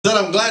Said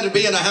I'm glad to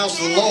be in the house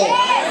of the Lord.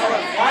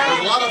 There's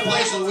a lot of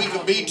places we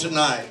could be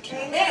tonight,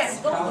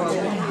 but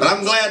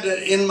I'm glad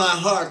that in my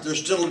heart there's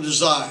still a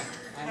desire.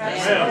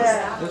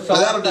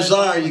 Without a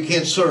desire, you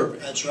can't serve it.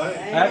 That's right.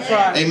 That's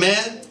right.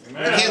 Amen. You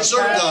can't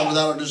serve God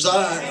without a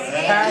desire.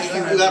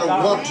 You got to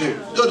want to.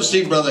 Go to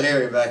see Brother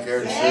Harry back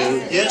there.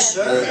 Yes,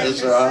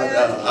 sir.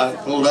 I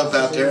pulled up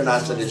out there and I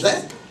said, "Is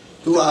that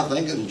who I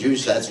think?" And the Jew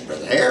said, "That's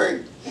Brother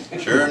Harry."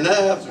 Sure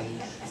enough.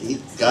 He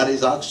got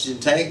his oxygen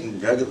tank and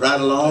drug it right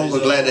along.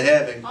 We're glad to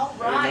have him.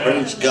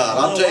 Praise God.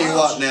 I'll tell you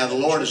what now, the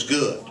Lord is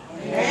good.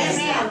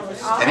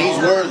 And He's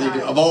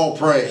worthy of all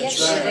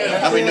praise.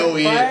 How many know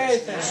He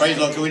is? Praise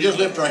the Lord. Can we just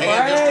lift our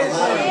hands just a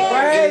moment?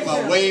 Give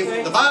Him a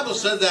wave. The Bible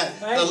said that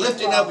the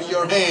lifting up of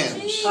your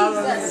hands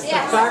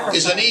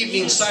is an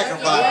evening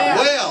sacrifice.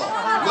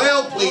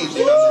 Well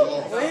pleasing unto the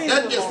Lord.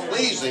 Not just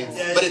pleasing,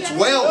 but it's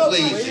well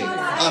pleasing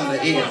unto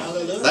Him.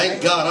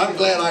 Thank God. I'm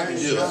glad I can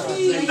do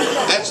it.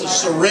 That's a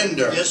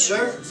surrender. Yes,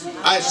 sir.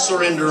 I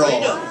surrender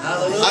all.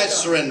 I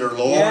surrender,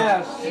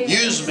 Lord.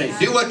 Use me.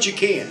 Do what you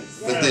can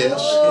with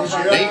this.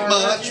 It ain't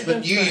much,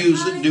 but you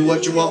use it and do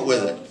what you want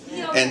with it.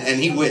 And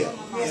He will.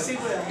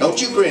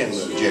 Don't you grin,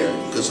 little Jerry,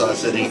 because I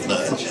said ain't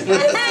much. Said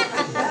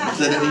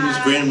it, he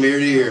just grinned ear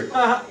to ear.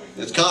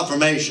 It's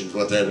confirmation is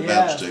what that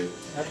amounts to.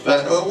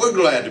 But we're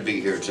glad to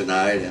be here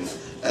tonight,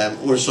 and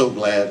we're so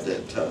glad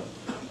that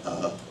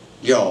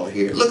y'all are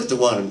here. Look at the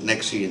one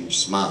next to you and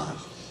smile.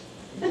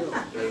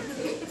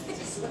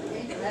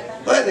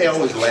 Well, they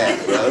always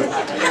laugh, brother.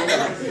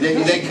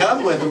 They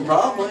come with them,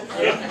 probably.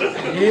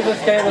 Jesus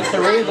gave us a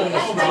reason to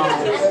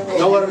smile.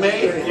 Know what I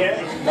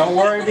mean? Don't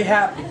worry, be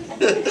happy.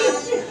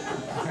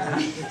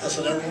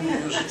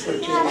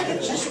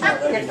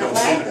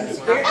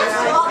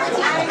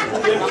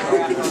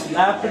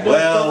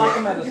 Well,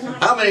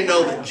 how many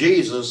know that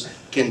Jesus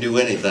can do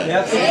anything?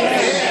 Yes, He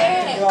can.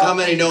 How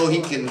many know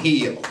He can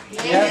heal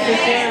Yes, He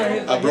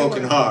can. a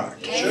broken heart?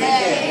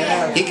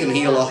 He can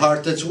heal a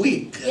heart that's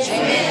weak.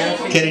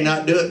 Can He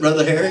not do it,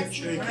 Brother Harry?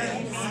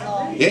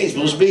 He ain't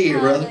supposed to be here,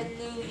 brother.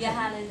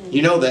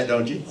 You know that,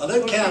 don't you? Well,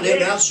 they've counted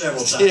Him out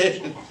several times.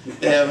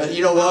 Yeah, but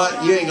you know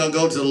what? You ain't going to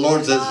go to the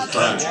Lord says it's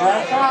time.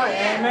 That's right.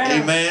 Amen.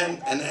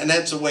 Amen. And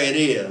that's the way it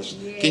is.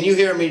 Can you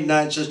hear me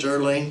tonight, Sister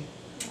Earlene?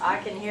 I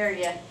can hear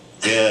you.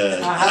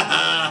 Good.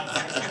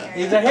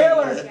 He's a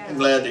healer. I'm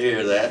glad to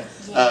hear that.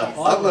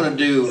 I'm going to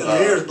do...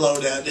 Your ears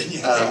blowed out, didn't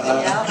you?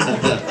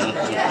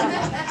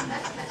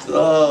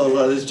 Oh,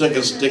 well, this took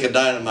a stick of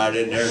dynamite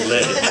in there and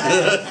lit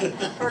it.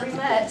 Pretty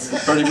much.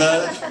 Pretty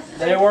much?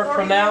 They work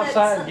from the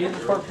outside.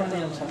 Jesus worked from the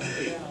inside.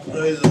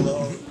 Praise the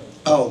Lord.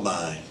 Oh,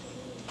 my.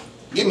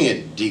 Give me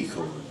a D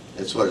chord.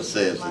 That's what it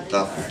says at the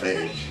top of the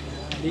page.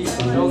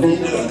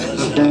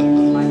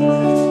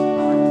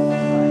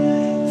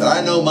 But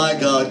I know my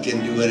God can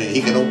do it.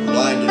 He can open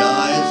blinded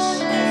eyes.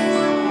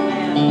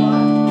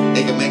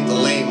 He can make the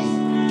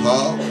lame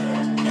talk,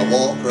 or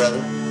walk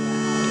rather.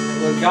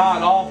 With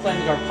God, all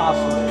things are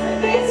possible.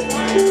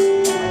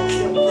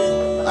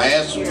 I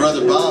asked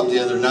Brother Bob the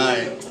other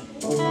night.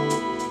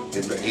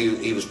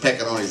 He was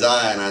pecking on his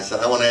eye, and I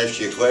said, "I want to ask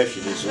you a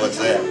question." He said, "What's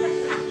that?"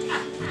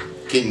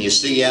 "Can you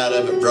see out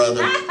of it,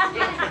 brother?"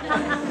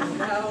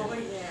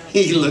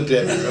 He looked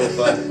at me real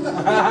funny.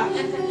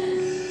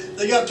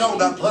 They got talking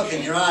about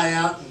plucking your eye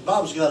out, and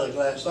Bob's got a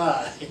glass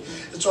eye.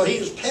 And so he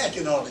was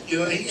pecking on it, you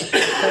know. He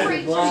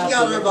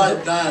got everybody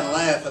dying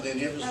laughing,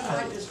 and it was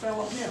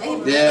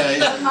funny. Yeah, he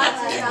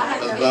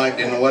like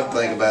didn't know what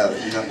thing about it.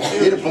 You know,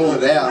 he'd have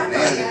pulled it out and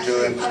handed it to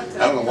him.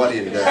 I don't know what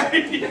he'd have done.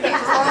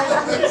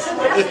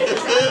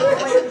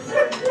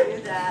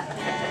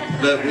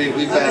 But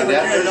we found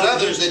out there's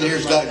others in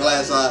here's got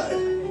glass eye.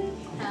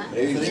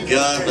 There's a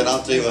gun, but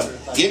I'll tell you what.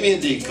 Give me a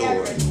D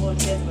chord.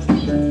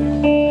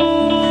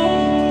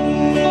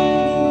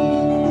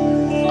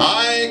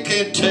 I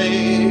can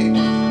take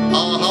a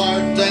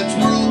heart that's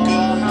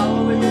broken,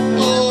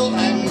 oh,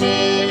 and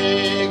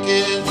make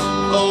it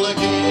whole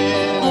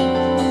again.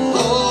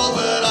 Oh,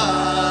 but I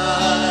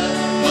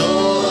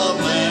know a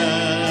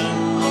man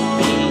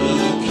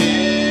who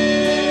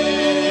can.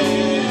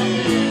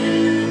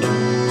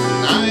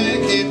 I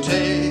can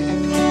take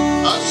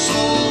a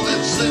soul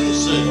that's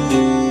sincere,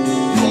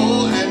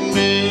 oh, and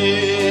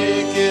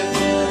make it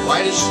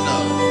white as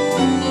snow.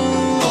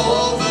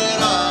 Oh, but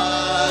I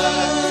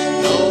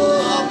know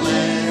a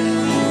man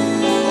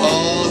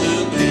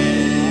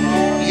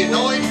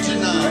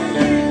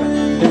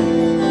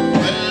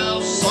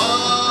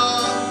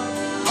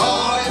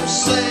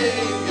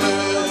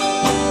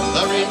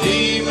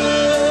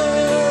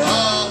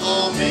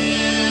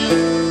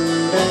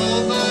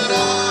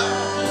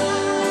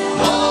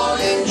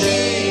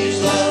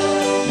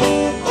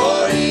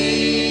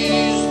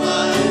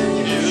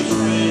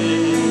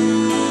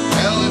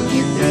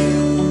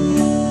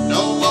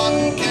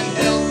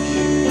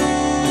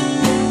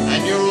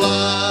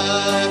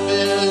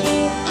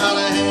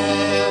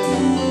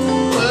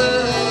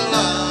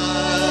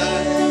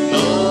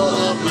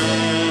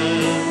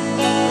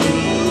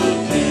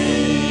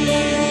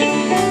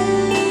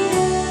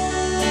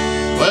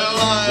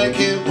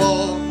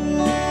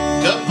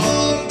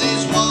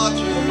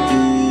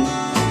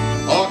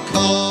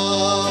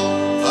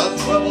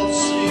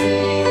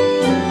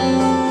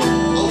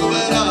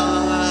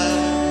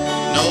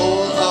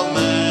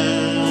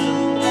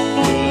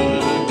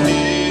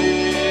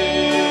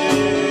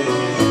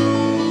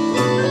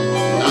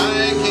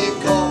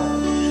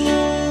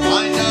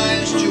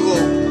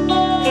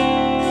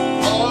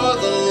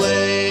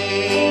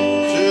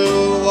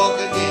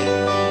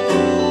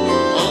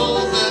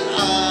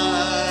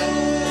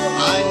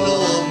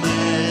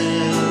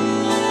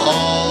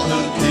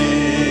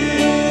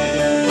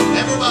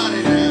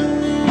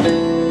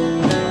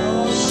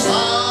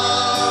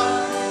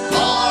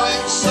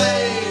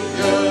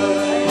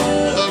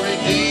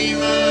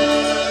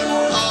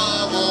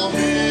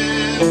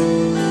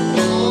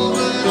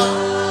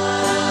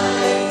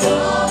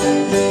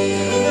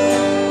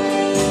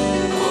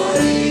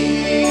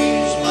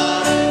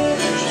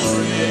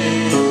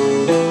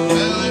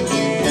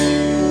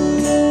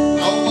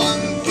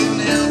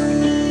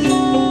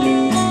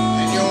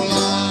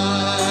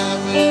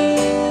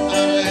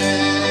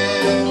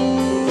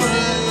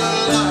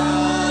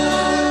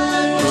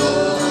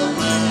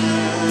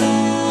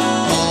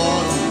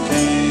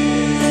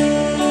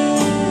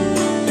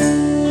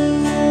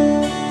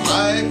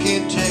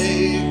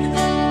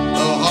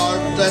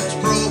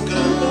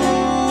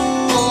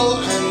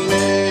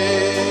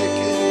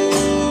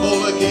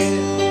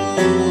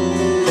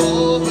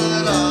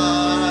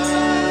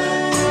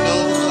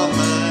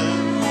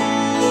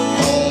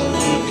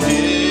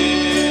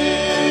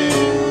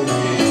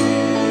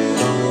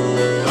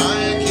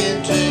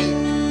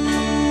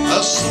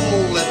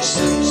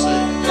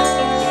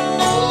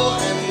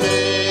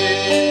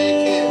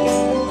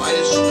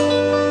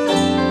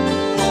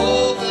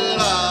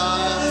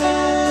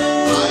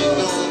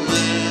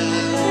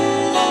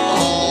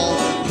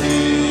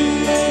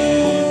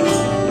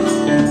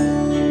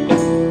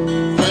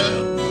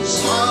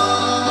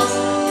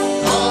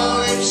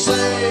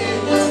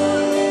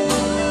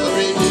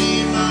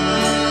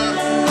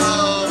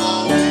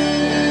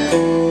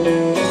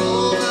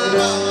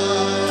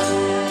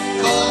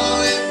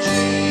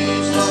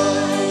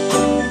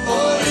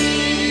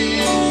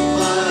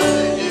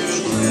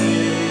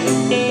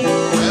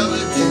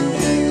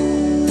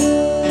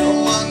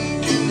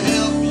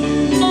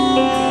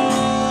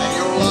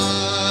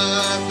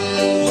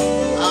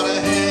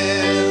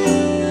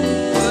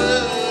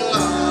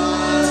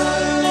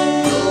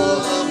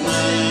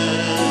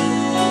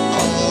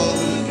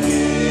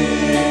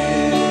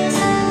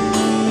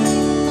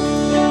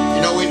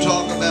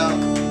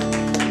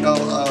You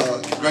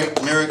know,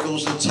 great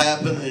miracles that's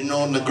happened. You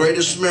know, and the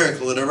greatest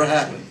miracle that ever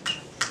happened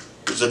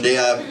was the day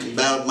I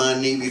bowed my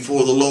knee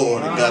before the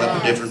Lord and got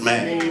up a different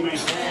man.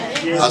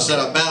 I said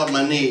I bowed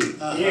my knee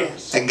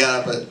and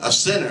got up a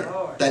sinner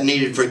that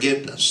needed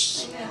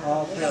forgiveness.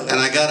 And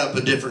I got up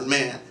a different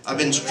man. I've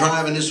been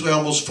driving this way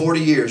almost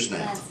 40 years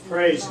now.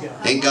 Praise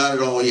God. Ain't got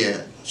it all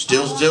yet.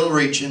 Still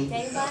reaching.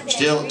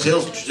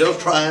 Still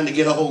trying to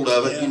get a hold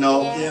of it, you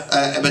know.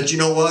 But you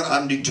know what?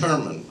 I'm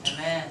determined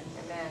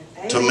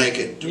to make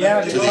it to the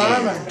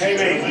end.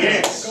 Amen.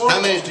 Yes. How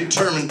many is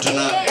determined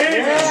tonight to make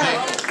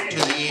it to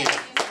the end?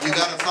 You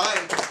got to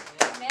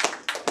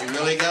fight. You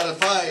really got to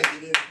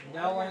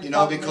fight. You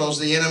know, because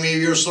the enemy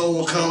of your soul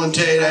will come and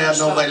tell you that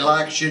nobody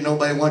likes you,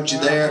 nobody wants you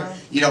there.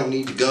 You don't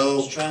need to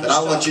go. But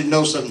I want you to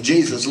know something.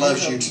 Jesus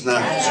loves you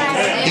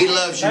tonight. He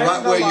loves you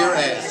right where you're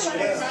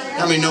at.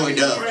 How many know He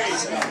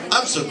does?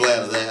 I'm so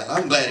glad of that.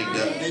 I'm glad He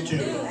does.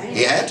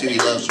 He had to. He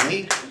loves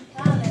me.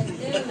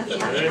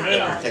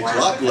 Takes a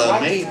lot to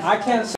love me. I can't